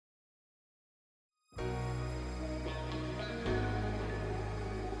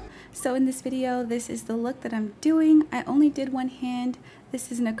So in this video, this is the look that I'm doing. I only did one hand.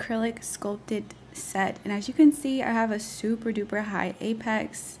 This is an acrylic sculpted set, and as you can see, I have a super duper high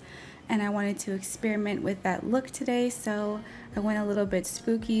apex, and I wanted to experiment with that look today, so I went a little bit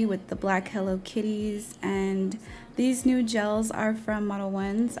spooky with the black Hello Kitties, and these new gels are from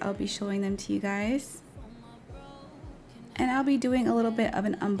Modelones. I'll be showing them to you guys. And I'll be doing a little bit of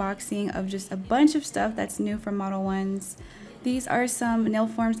an unboxing of just a bunch of stuff that's new from Modelones. These are some nail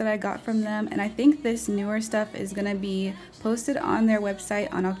forms that I got from them, and I think this newer stuff is gonna be posted on their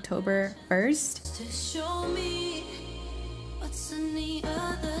website on October 1st. To show me what's on the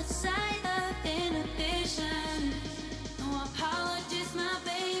other side of inhibition. No apologies, my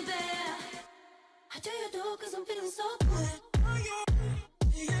baby. How do you do? 'Cause I'm feeling so good.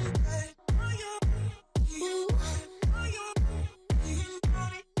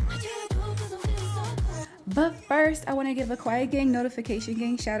 But first, I want to give a Quiet Gang Notification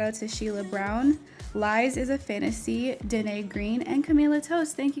Gang shout out to Sheila Brown, Lies is a Fantasy, Danae Green, and Camila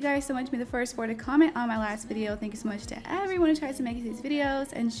Toast. Thank you guys so much for the first 4 to comment on my last video. Thank you so much to everyone who tries to make these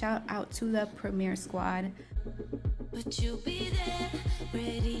videos, and shout out to the Premiere Squad. But you'll be there,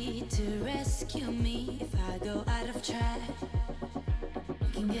 ready to rescue me if I go out of track. You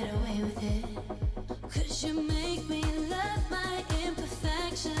can get away with it. 'Cause you make me love my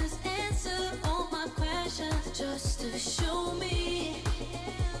imperfections, answer all my questions, just to show me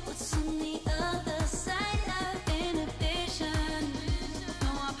what's on the other side of inhibition.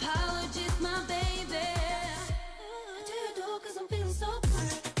 No apologies, my baby. How do you do? 'Cause I'm feeling so good.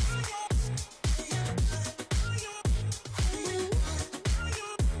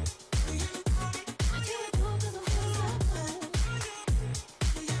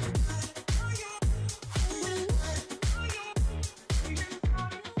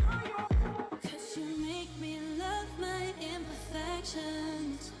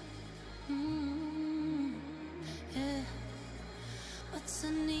 Yeah. What's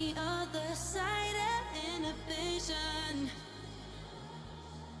on the other side of inhibition?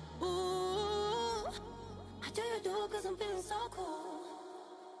 Ooh, how do you do? 'Cause I'm feeling so cool.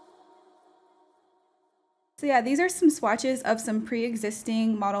 So yeah, these are some swatches of some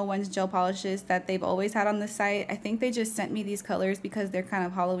pre-existing Modelones gel polishes that they've always had on the site. I think they just sent me these colors because they're kind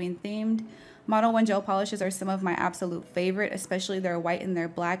of Halloween themed. Modelones gel polishes are some of my absolute favorite, especially their white and their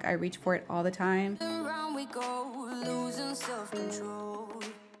black. I reach for it all the time. Around we go, losing self-control.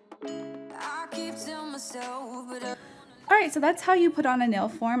 I keep telling myself, but Alright, so that's how you put on a nail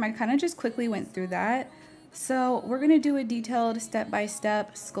form. I kind of just quickly went through that. So we're going to do a detailed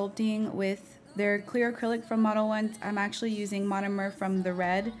step-by-step sculpting with their clear acrylic from Modelones. I'm actually using monomer from the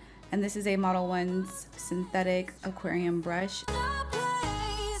red, and this is a Modelones synthetic aquarium brush.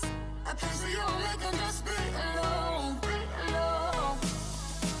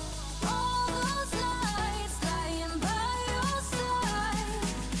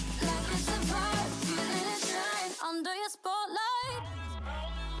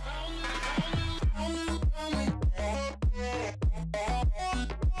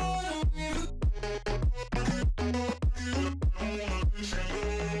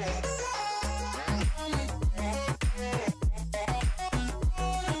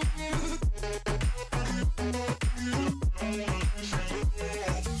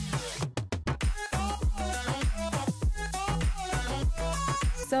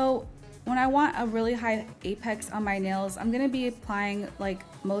 So when I want a really high apex on my nails, I'm going to be applying like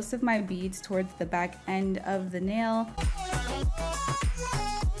most of my beads towards the back end of the nail.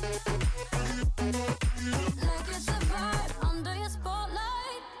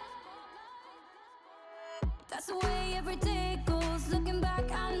 That's the way every day goes. Looking back,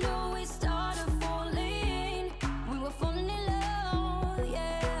 I know we started falling. We were falling in love,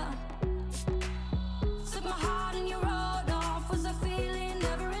 yeah. Took my heart and you wrote off. Was I feeling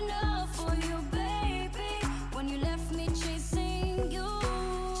never enough for you, baby? When you left me chasing you,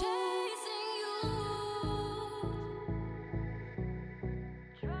 chasing you.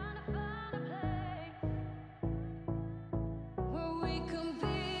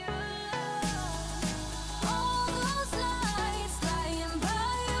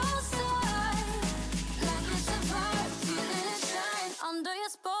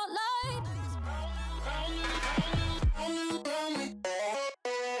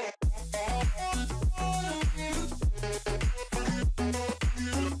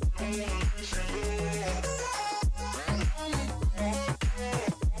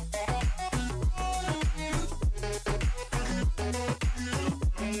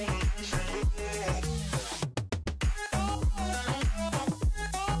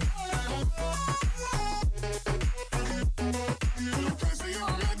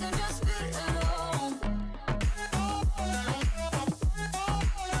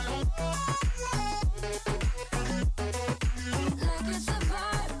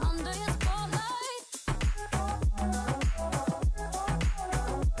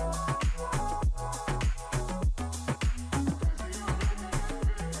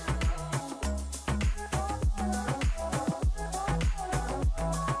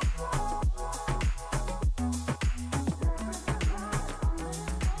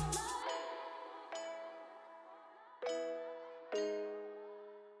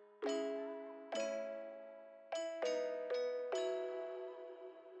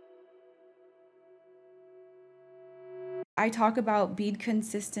 I talk about bead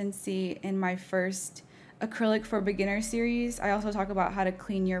consistency in my first acrylic for beginner series. I also talk about how to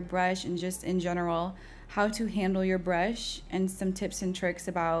clean your brush and just in general how to handle your brush and some tips and tricks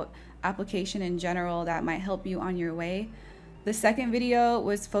about application in general that might help you on your way. The second video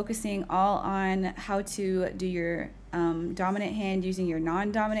was focusing all on how to do your dominant hand using your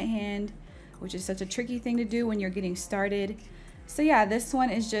non-dominant hand, which is such a tricky thing to do when you're getting started. So yeah, this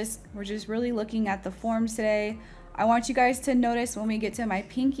one is we're just really looking at the forms today. I want you guys to notice when we get to my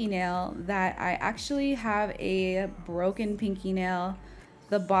pinky nail that I actually have a broken pinky nail.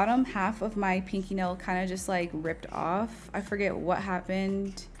 The bottom half of my pinky nail kind of just like ripped off. I forget what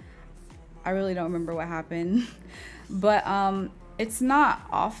happened. I really don't remember what happened. But it's not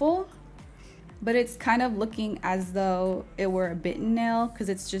awful, but it's kind of looking as though it were a bitten nail because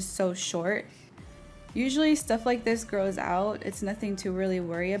it's just so short. Usually stuff like this grows out. It's nothing to really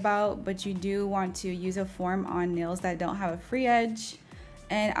worry about, but you do want to use a form on nails that don't have a free edge.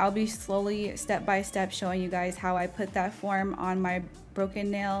 And I'll be slowly, step by step, showing you guys how I put that form on my broken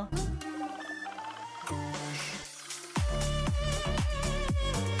nail.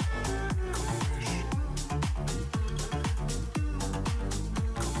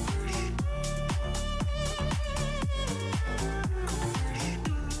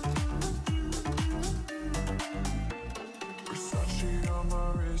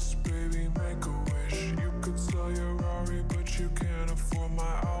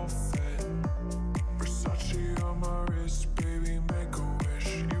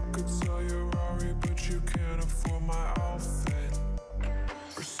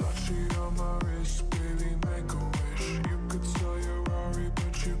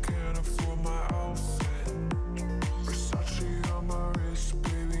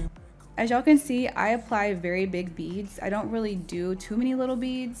 As y'all can see, I apply very big beads. I don't really do too many little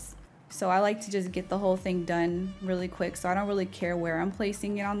beads, so I like to just get the whole thing done really quick, so I don't really care where I'm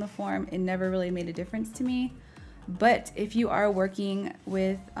placing it on the form. It never really made a difference to me. But if you are working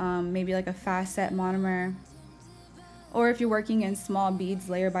with maybe like a fast set monomer, or if you're working in small beads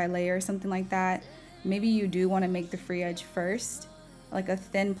layer by layer or something like that, maybe you do want to make the free edge first, like a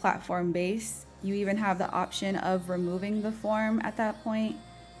thin platform base. You even have the option of removing the form at that point.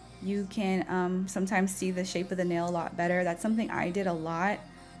 You can sometimes see the shape of the nail a lot better. That's something I did a lot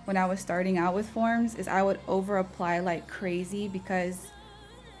when I was starting out with forms, is I would over apply like crazy because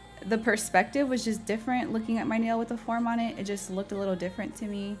the perspective was just different. Looking at my nail with a form on it, it just looked a little different to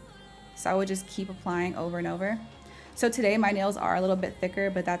me. So I would just keep applying over and over. So today my nails are a little bit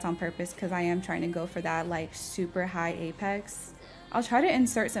thicker, but that's on purpose because I am trying to go for that like super high apex. I'll try to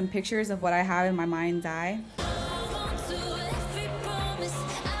insert some pictures of what I have in my mind's eye.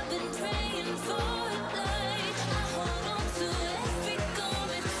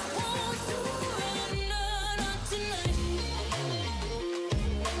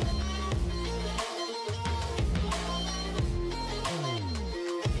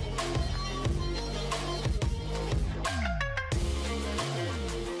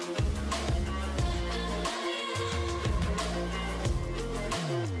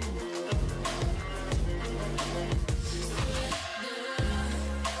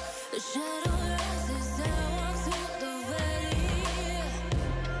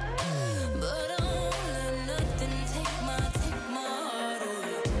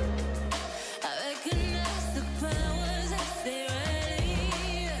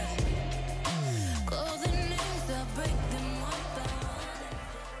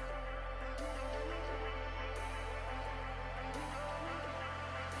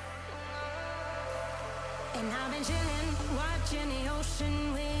 And I've been chillin', watching the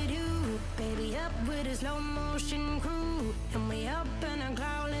ocean with you. Baby, up with a slow motion crew. And we up in our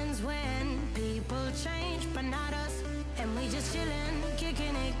growlings when people change, but not us. And we just chillin',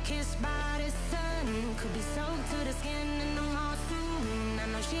 kicking it, kissed by the sun. Could be soaked to the skin in the mall soon. I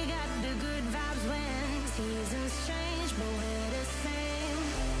know she got the good vibes when seasons change, but we're the same.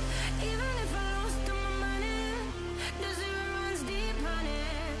 Even if I lost all my money, the zero runs deep, honey.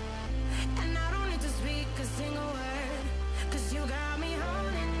 And I don't need to speak a single word, 'cause you got me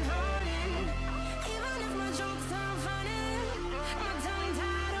holding, holding. Even if my jokes sound funny, my tongue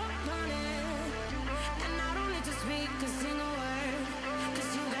tied up on it. And I don't need to speak a single word,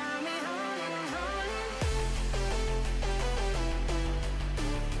 'cause you got me holding, holding.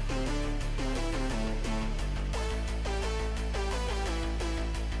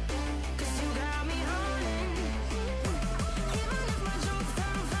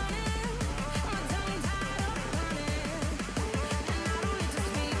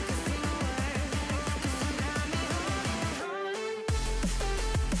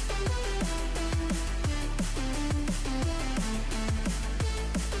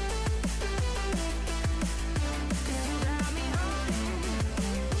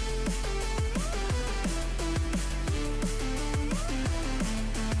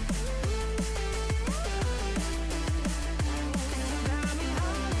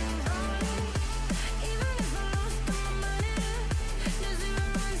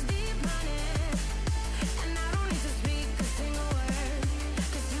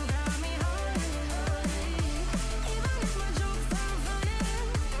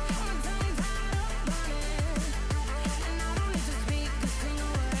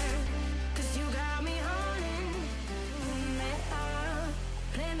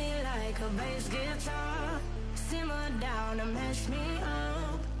 like a bass guitar. Simmer down and mess me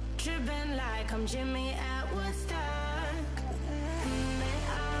up. Tripping like I'm Jimmy at Woodstock.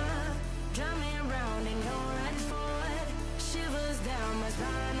 Drive me around in your red Ford. Shivers down my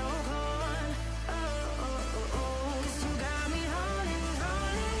spinal cord. Oh, oh, oh, oh. 'Cause you got me holding,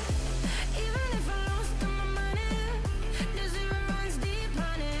 holding. Even if I lost all my money, the zero runs deep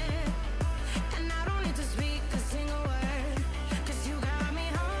on it. And I don't need to speak a single word. 'Cause you got me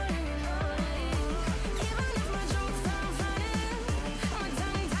holding, holding. Even if my jokes sound funny, my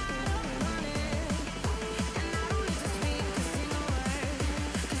tongue tied up on it. And I don't need to speak a single word.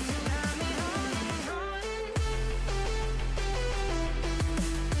 'Cause you got me holding, holding.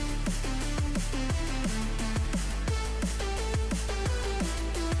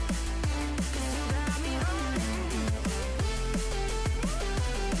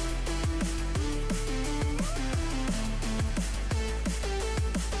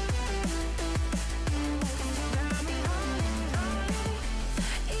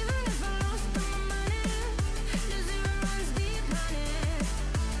 Even if I lost all my money, the zero runs deep on it.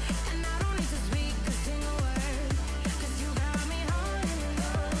 And I don't need to speak a single word. 'Cause you got me holding,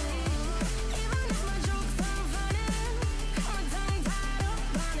 holding. Even if my jokes sound funny, my tongue tied up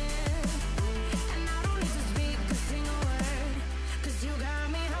on it. And I don't need to speak a single word. 'Cause you got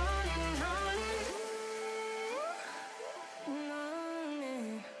me holding, holding. Holding.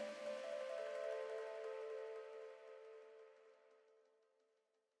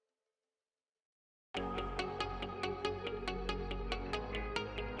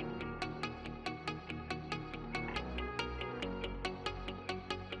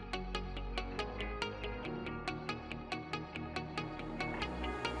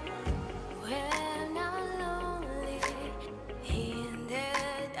 When I'm lonely in the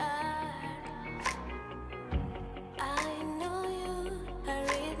dark, I know you are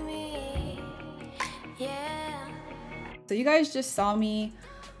with me, yeah. So you guys just saw me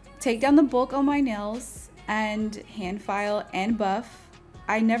take down the bulk on my nails and hand file and buff.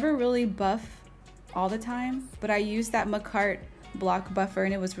 I never really buff all the time, but I used that MAKARTT block buffer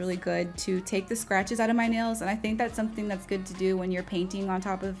and it was really good to take the scratches out of my nails. And I think that's something that's good to do when you're painting on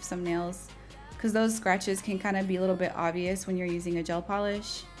top of some nails, because those scratches can kind of be a little bit obvious when you're using a gel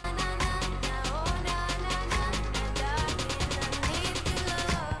polish.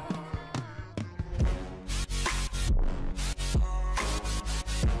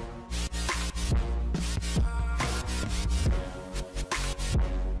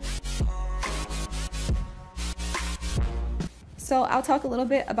 So I'll talk a little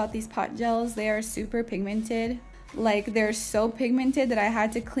bit about these pot gels. They are super pigmented. Like, they're so pigmented that I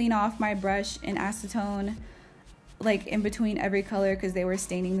had to clean off my brush in acetone, like in between every color, because they were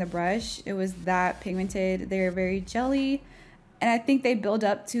staining the brush. It was that pigmented. They're very jelly, and I think they build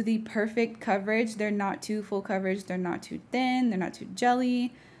up to the perfect coverage. They're not too full coverage. They're not too thin. They're not too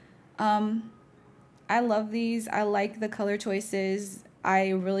jelly. I love these. I like the color choices.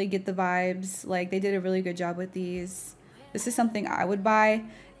 I really get the vibes. Like, they did a really good job with these. This is something I would buy.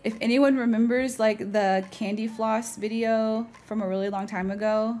 If anyone remembers like the candy floss video from a really long time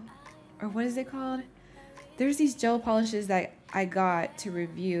ago, or what is it called? There's these gel polishes that I got to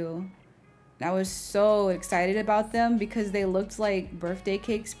review. And I was so excited about them because they looked like birthday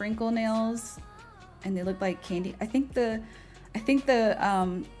cake sprinkle nails and they looked like candy. I think the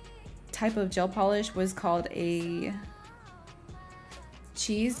type of gel polish was called a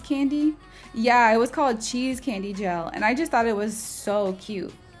cheese candy. Yeah, it was called cheese candy gel, and I just thought it was so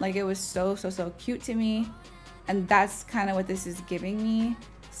cute. Like, it was so cute to me, and that's kind of what this is giving me,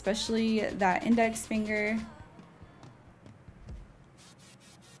 especially that index finger.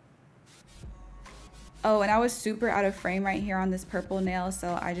 Oh, and I was super out of frame right here on this purple nail,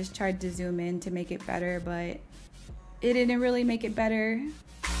 so I just tried to zoom in to make it better, but it didn't really make it better.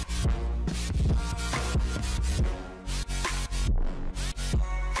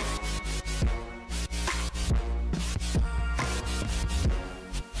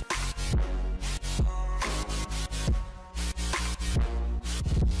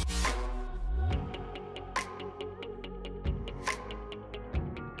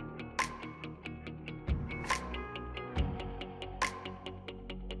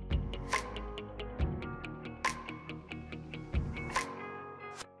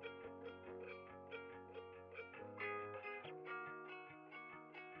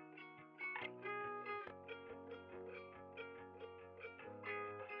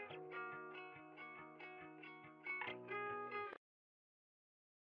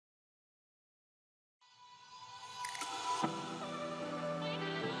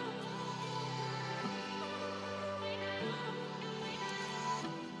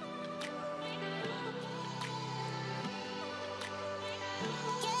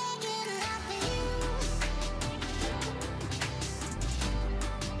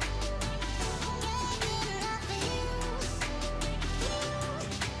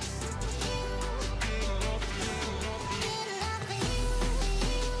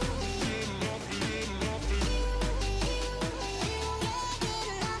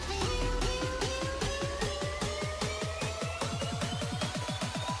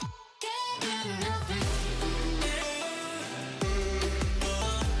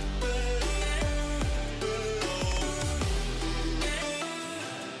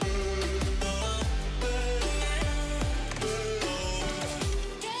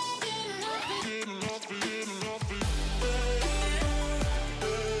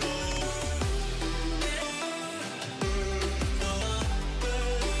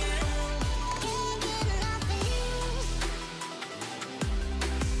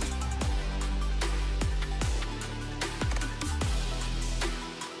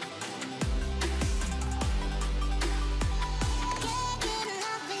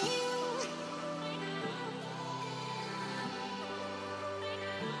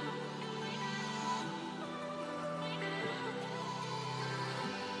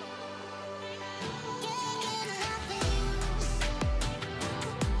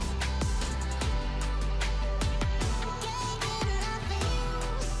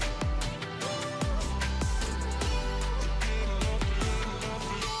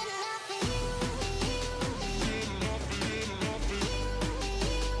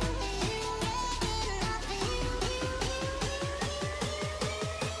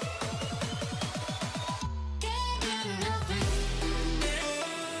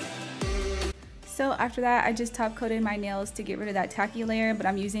 So after that, I just top coated my nails to get rid of that tacky layer, but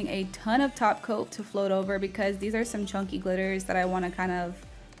I'm using a ton of top coat to float over because these are some chunky glitters that I want to kind of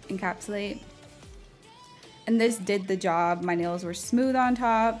encapsulate. And this did the job. My nails were smooth on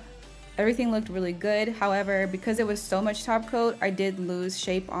top. Everything looked really good. However, because it was so much top coat, I did lose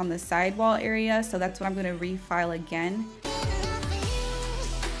shape on the sidewall area, so that's what I'm going to refile again.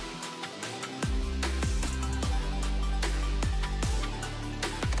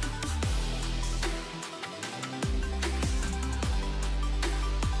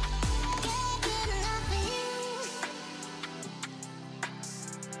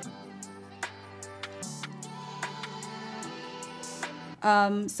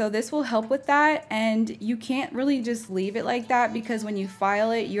 So this will help with that, and you can't really just leave it like that because when you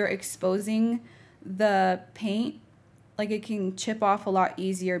file it, you're exposing the paint. Like it can chip off a lot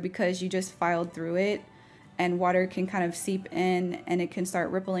easier because you just filed through it, and water can kind of seep in and it can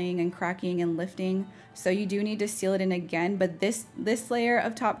start rippling and cracking and lifting. So you do need to seal it in again, but this layer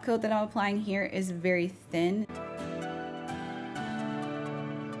of top coat that I'm applying here is very thin.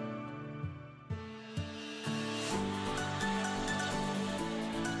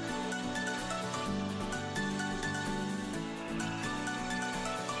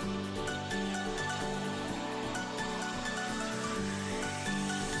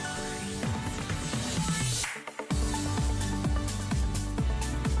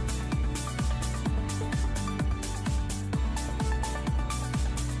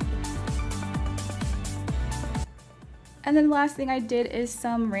 And then the last thing I did is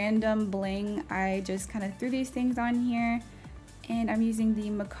some random bling. I just kind of threw these things on here, and I'm using the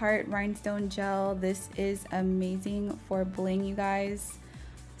MAKARTT rhinestone gel. This is amazing for bling, you guys.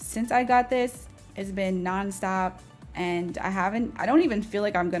 Since I got this, it's been non-stop, and I don't even feel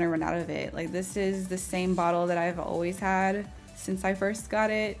like I'm gonna run out of it. Like, this is the same bottle that I've always had since I first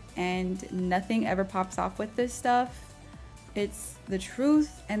got it, and nothing ever pops off with this stuff. It's the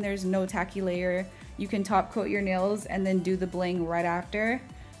truth, and there's no tacky layer. You can top coat your nails and then do the bling right after.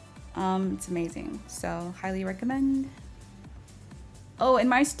 It's amazing, so highly recommend. Oh, and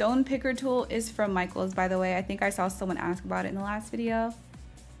my stone picker tool is from Michaels, by the way. I think I saw someone ask about it in the last video.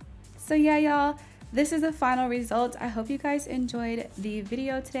 So yeah, y'all, this is the final result. I hope you guys enjoyed the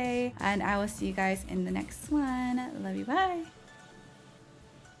video today, and I will see you guys in the next one. Love you, bye.